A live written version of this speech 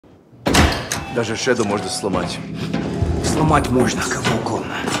Даже Шеду можно сломать. Сломать можно кого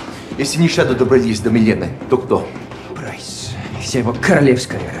угодно. Если не Шеду добрались до Милены, то кто? Прайс. Вся его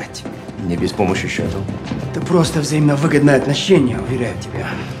королевская рать. Не без помощи Шеду. Это просто взаимно выгодное отношение, уверяю тебя.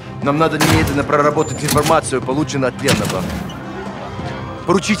 Нам надо немедленно проработать информацию, полученную от пленного.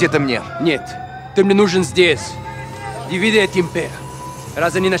 Поручите это мне. Нет, ты мне нужен здесь. Дивиде et impera.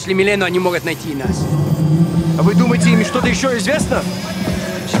 Раз они нашли Милену, они могут найти и нас. А вы думаете, им что-то еще известно?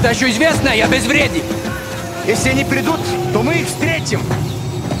 Что-то еще известно, я безвреден. Если они придут, то мы их встретим.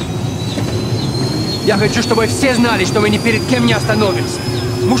 Я хочу, чтобы все знали, что мы ни перед кем не остановимся.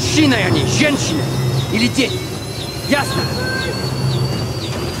 Мужчины они, женщины или дети. Ясно?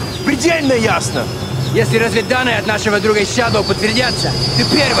 Предельно ясно. Если разведданные от нашего друга Shadow подтвердятся, ты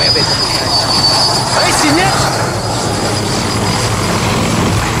первая в этом. А если нет?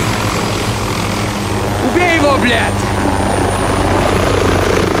 Убей его, блядь!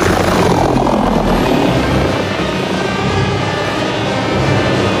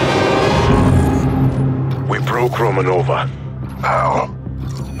 We broke Romanova. How?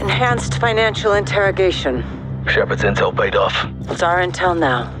 Enhanced financial interrogation. Shepard's intel paid off. It's our intel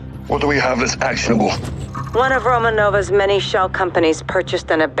now. What do we have that's actionable? One of Romanova's many shell companies purchased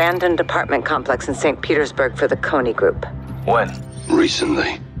an abandoned apartment complex in St. Petersburg for the Coney Group. When?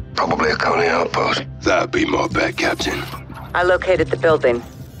 Recently. Probably a Coney outpost. That'd be my bet, Captain. I located the building.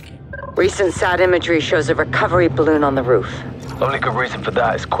 Recent SAT imagery shows a recovery balloon on the roof. Only good reason for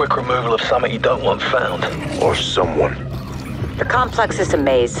that is quick removal of something you don't want found. Or someone. The complex is a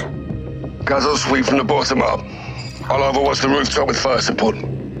maze. Guys will sweep from the bottom up. I'll overwatch the rooftop with fire support.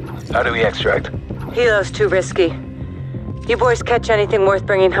 How do we extract? Helo's too risky. You boys catch anything worth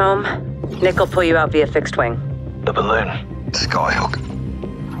bringing home? Nick will pull you out via fixed wing. The balloon. Skyhook.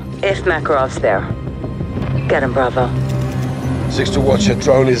 If Makarov's there. Get him, Bravo. 6 to watch, your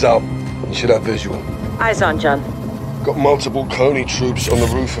drone is up. You should have visual. Eyes on, John. Got multiple Coney troops on the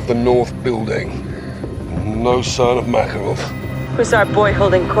roof of the north building. No sign of Makarov. Who's our boy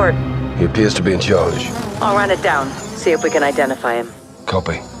holding court? He appears to be in charge. I'll run it down. See if we can identify him.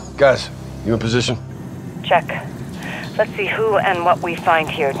 Copy. Gaz, you in position? Check. Let's see who and what we find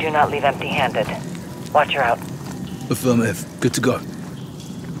here. Do not leave empty-handed. Watch her out. Affirmative. Good to go.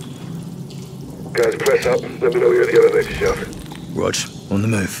 Guys, press up. Let me know you're at the elevator shaft. Rog, on the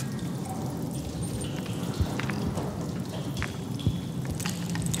move.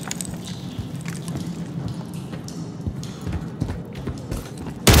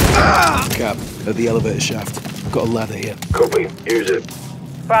 Cap, at the elevator shaft. Got a ladder here. Copy. Use it.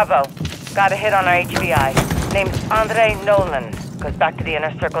 Bravo. Got a hit on our HVI. Name's Andrei Nolan. Goes back to the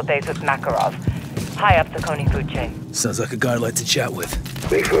inner circle days with Makarov. High up the Coney food chain. Sounds like a guy I'd like to chat with.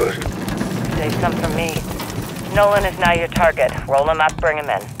 Me first. Save some for me. Nolan is now your target. Roll him up, bring him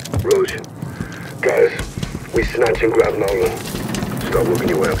in. Rouge. Guys, we snatch and grab Nolan. Start working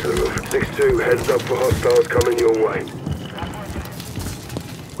your way up to the roof. 6-2, heads up for hostiles coming your way.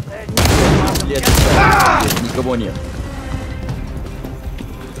 Здесь никого нет.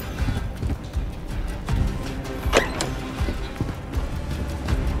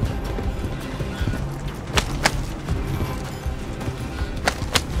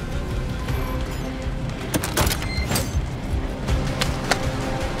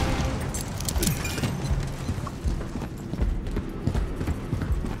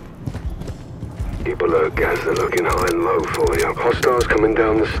 Keep alert, Gaz. They're looking high and low for you. Hostiles coming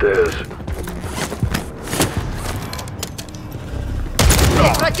down the stairs.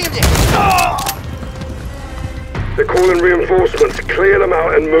 They're calling reinforcements. Clear them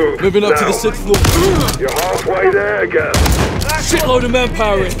out and move. Moving up now. to the 6th floor. You're halfway there, Gaz. Shitload of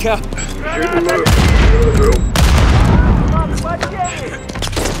manpower in, Cap. Shoot and move. You know the drill.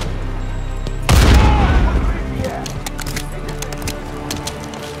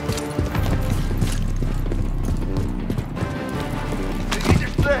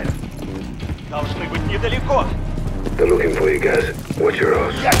 Должны быть недалеко. They're looking for you, Gaz. Watch your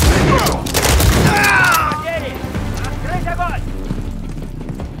ass. Открыть огонь!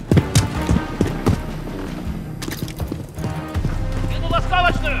 Кинул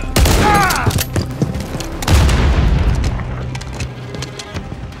осколочную!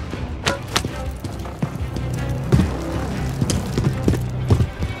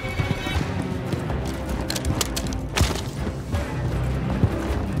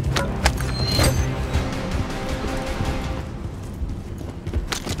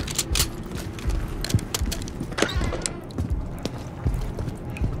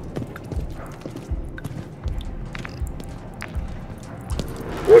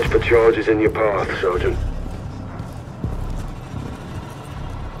 Watch for charges in your path, Sergeant.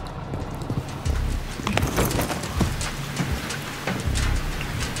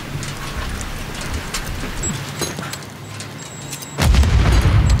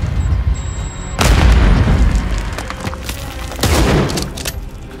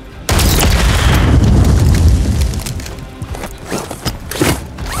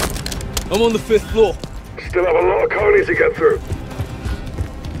 I'm on the 5th floor. Still have a lot of conies to get through.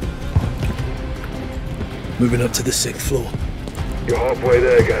 Moving up to the 6th floor. You're halfway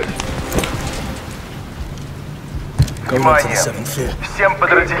there, guys. Going up to the 7th floor. Всем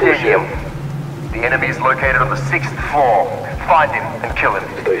подразделениям. The enemy is located on the 6th floor. Find him and kill him.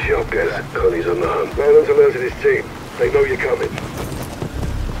 Stay sharp, guys. Connie's on the hunt. Nolan's alerted his team. They know you're coming.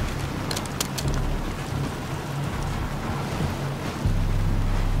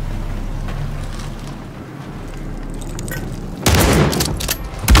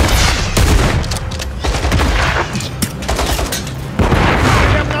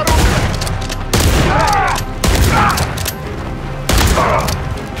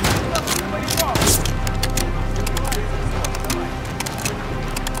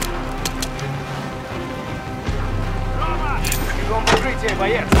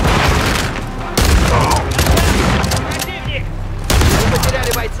 Боец! Противник! Мы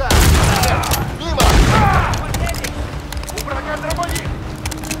потеряли бойца! Мимо! У врага дробовик!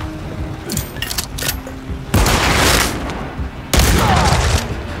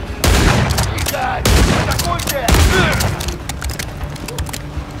 Игорь! Атакуйте!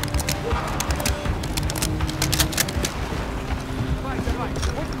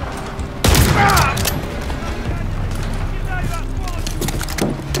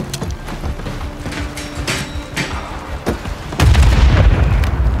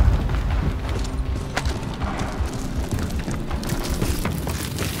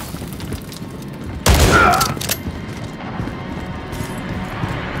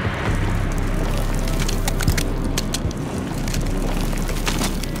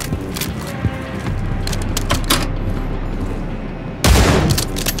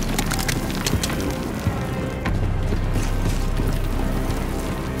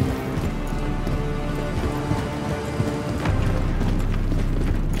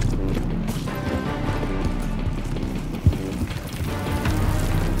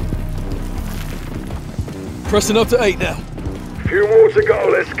 Pressing up to 8 now. Few more to go.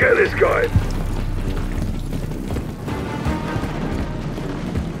 Let's get this guy.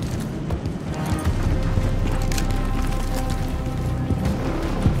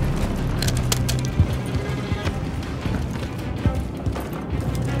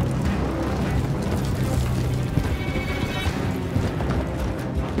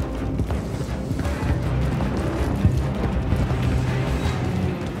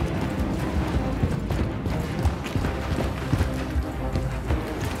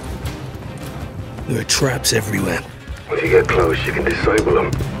 There are traps everywhere. Once you get close, you can disable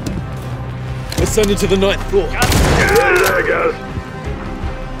them. Let's send it to the 9th floor. Get in there, guys.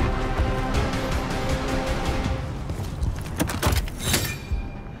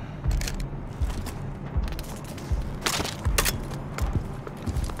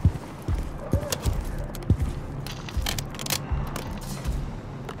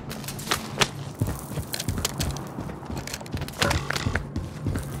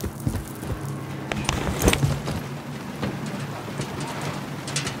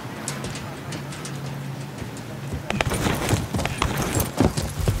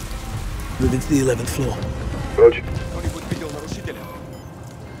 Moving to the 11th floor. Roger. Кто-нибудь видел нарушителя?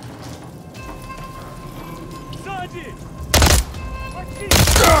 Сзади!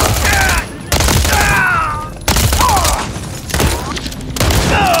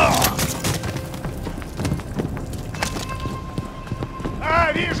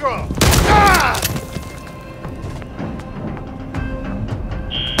 Вижу!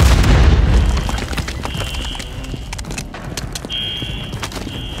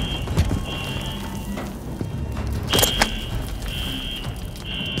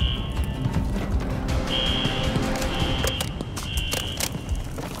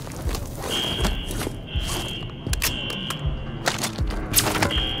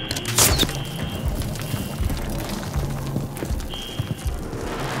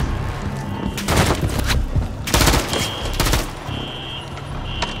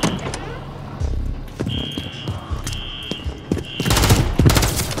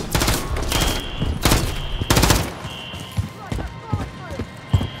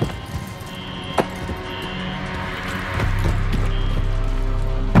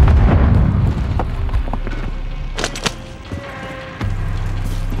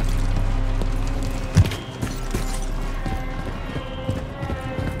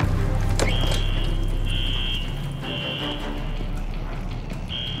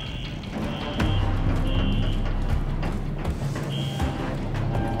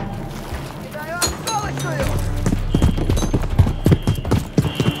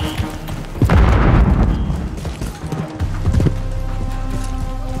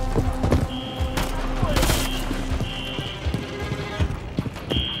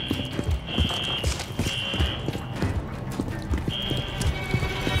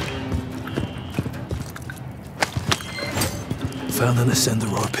 Found an ascender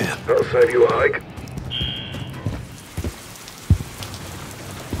rope here. That'll save you a hike.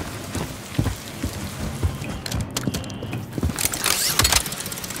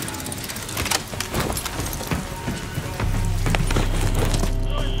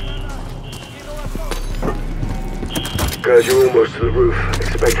 Guys, you're almost to the roof.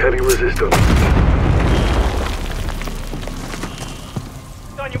 Expect heavy resistance.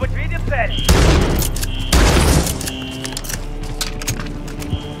 Кто-нибудь видит цель?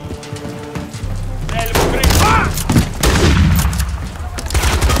 Цель в укрытии.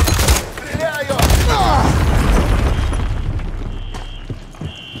 Стреляю!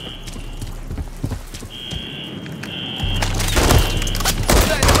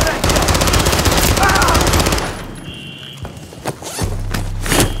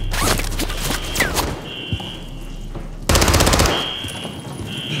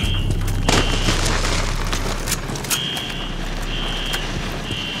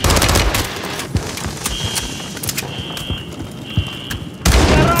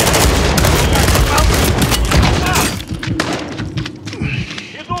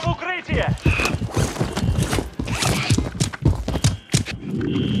 Иду в укрытие!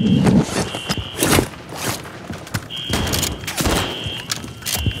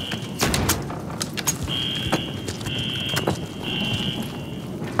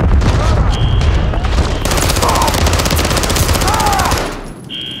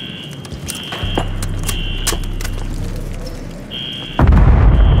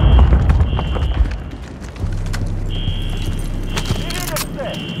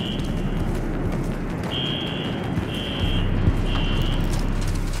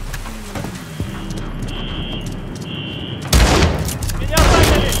 Меня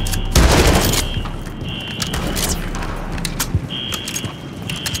ранили!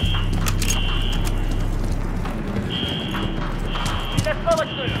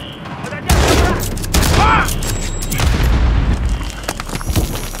 Перестолочную! Подойди сюда!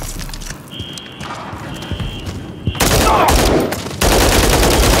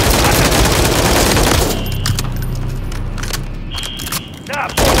 Да,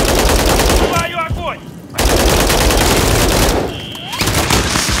 открываю огонь!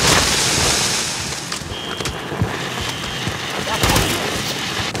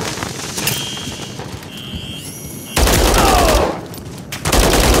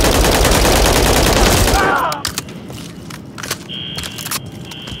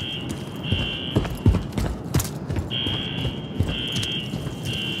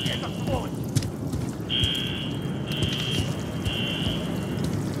 Это сволочь!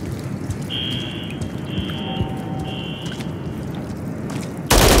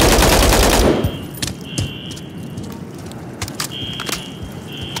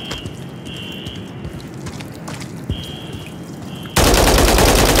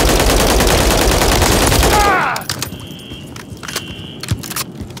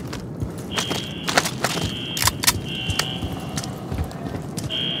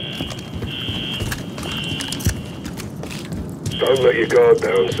 Don't let your guard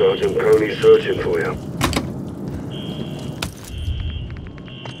down, Sergeant. Coney's searching for you.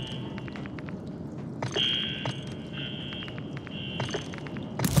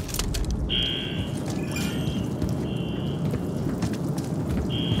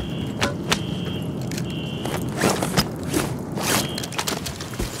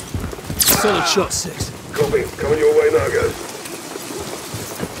 Solid shot, 6. Copy. Coming your way now, guys.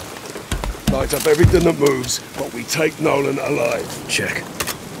 Light up everything that moves, but we take Nolan alive. Check.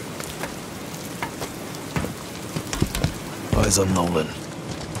 Eyes on Nolan.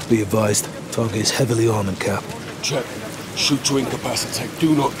 Be advised, target is heavily armored, Cap. Check. Shoot to incapacitate.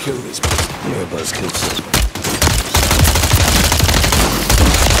 Do not kill this person. You're a buzzkill, sir.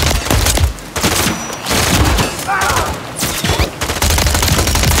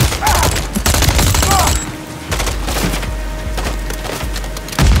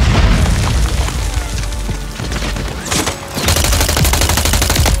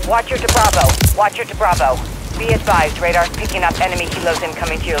 Watcher to Bravo. Watcher to Bravo. Be advised, radar's picking up enemy helos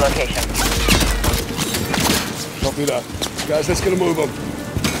incoming to your location. Copy that. Guys, let's get a move on.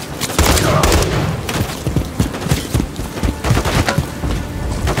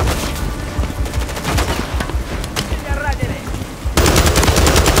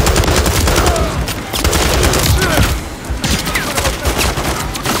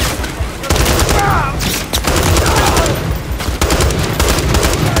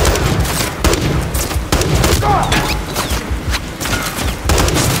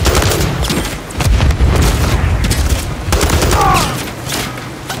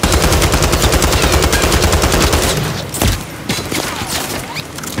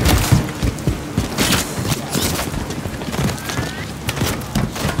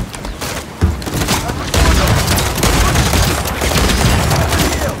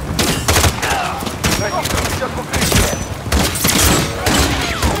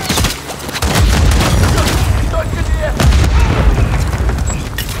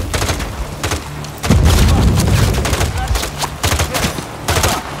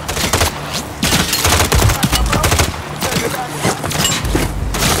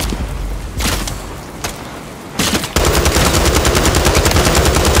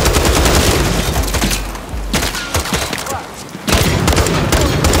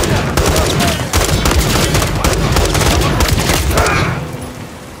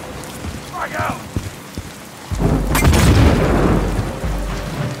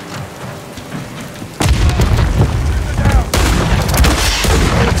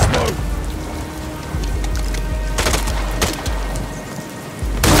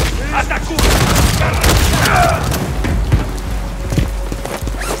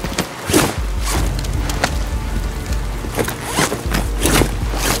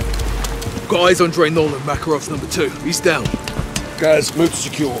 Got eyes on Andre Nolan, Makarov's number 2. He's down. Guys, move to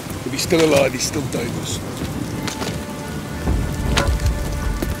secure. If he's still alive, he's still dangerous.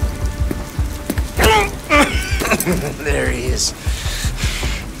 There he is.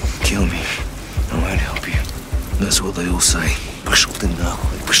 Kill me. I might help you. That's what they all say. Пошел ты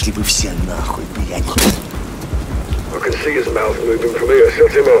нахуй. Пошли вы все нахуй, блядь. I can see his mouth moving from here.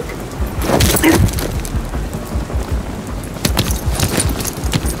 Shut him up.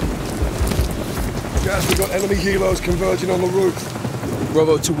 Guys, we've got enemy helos converging on the roof.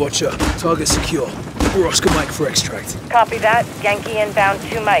 Bravo to Watcher. Target secure. We're Oscar Mike for extract. Copy that. Yankee inbound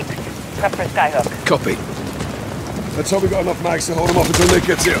 2 mics. Prep for Skyhook. Copy. Let's hope we got enough mags to hold him off until Nick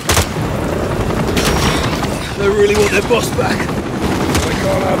gets here. They really want their boss back. They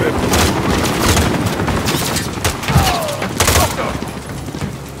can't have him.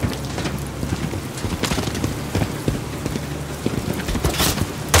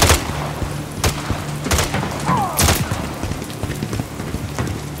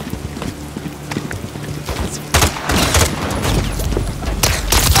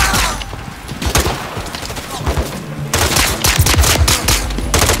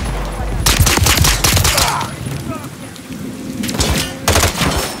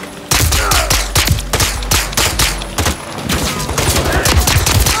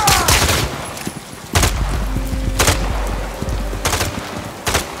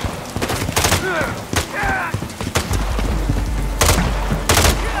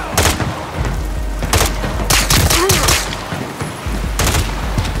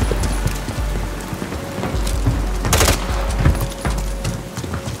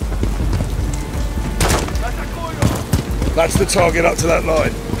 That's the target up to that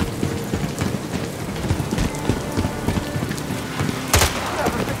line.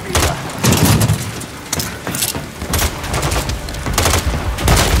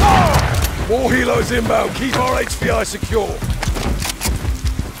 More helos inbound. Keep our HVI secure.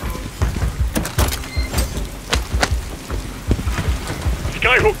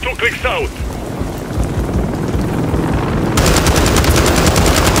 Skyhook 2 clicks out.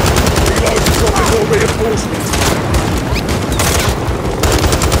 Helos dropping more reinforcements.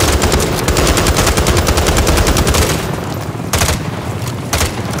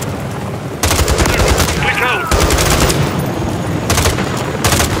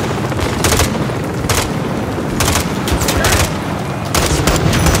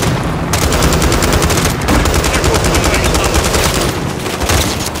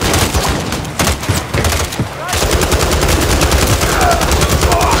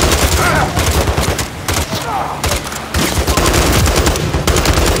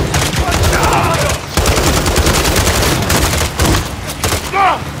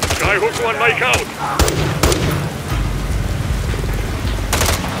 Skyhook 1 mic out.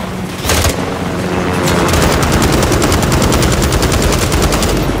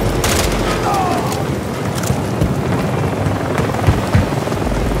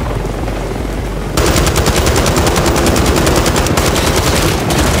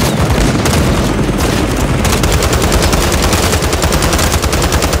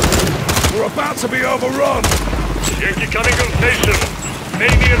 We're about to be overrun. Yankee coming on station.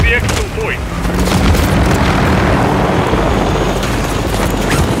 Stay near the exfil point.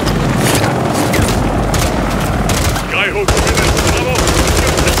 Skyhook minutes. Bravo.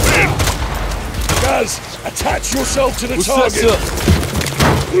 Guys, attach yourself to the What's target. that, sir?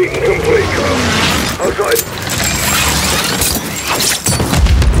 Complete, Carl. Outside.